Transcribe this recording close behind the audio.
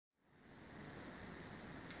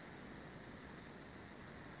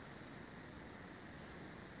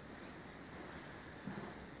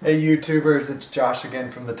Hey YouTubers, it's Josh again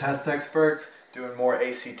from the Test Experts doing more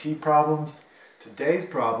ACT problems. Today's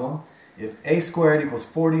problem, if a squared equals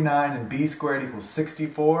 49 and b squared equals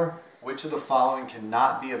 64, which of the following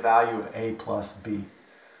cannot be a value of a plus b?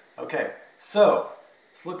 Okay, so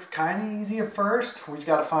this looks kind of easy at first. We just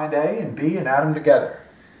got to find a and b and add them together.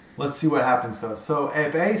 Let's see what happens though. So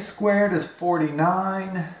if a squared is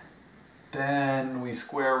 49, then we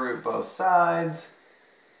square root both sides.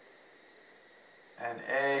 And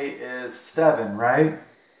a is 7, right?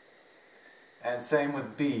 And same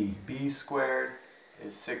with b. b squared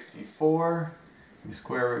is 64. We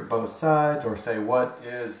square root both sides, or say what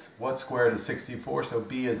squared is 64, so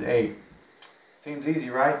b is 8. Seems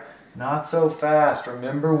easy, right? Not so fast.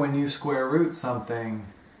 Remember, when you square root something,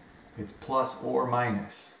 it's plus or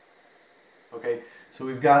minus. Okay, so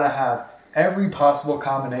we've got to have every possible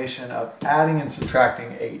combination of adding and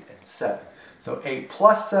subtracting 8 and 7. So 8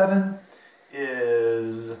 plus 7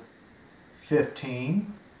 is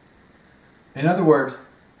 15. In other words,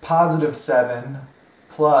 positive 7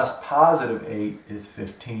 plus positive 8 is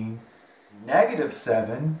 15. Negative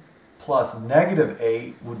 7 plus negative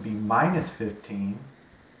 8 would be minus 15.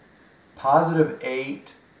 Positive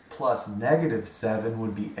 8 plus negative 7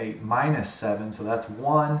 would be 8 minus 7, so that's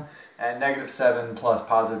 1. And negative 7 plus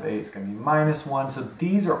positive 8 is going to be minus 1. So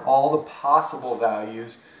these are all the possible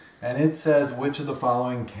values, and it says which of the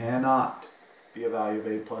following cannot be a value of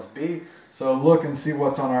a plus b. So look and see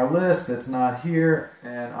what's on our list that's not here,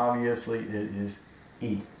 and obviously it is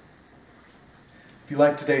E. If you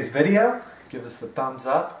liked today's video, give us the thumbs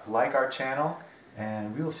up, like our channel,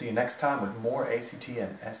 and we will see you next time with more ACT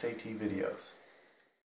and SAT videos.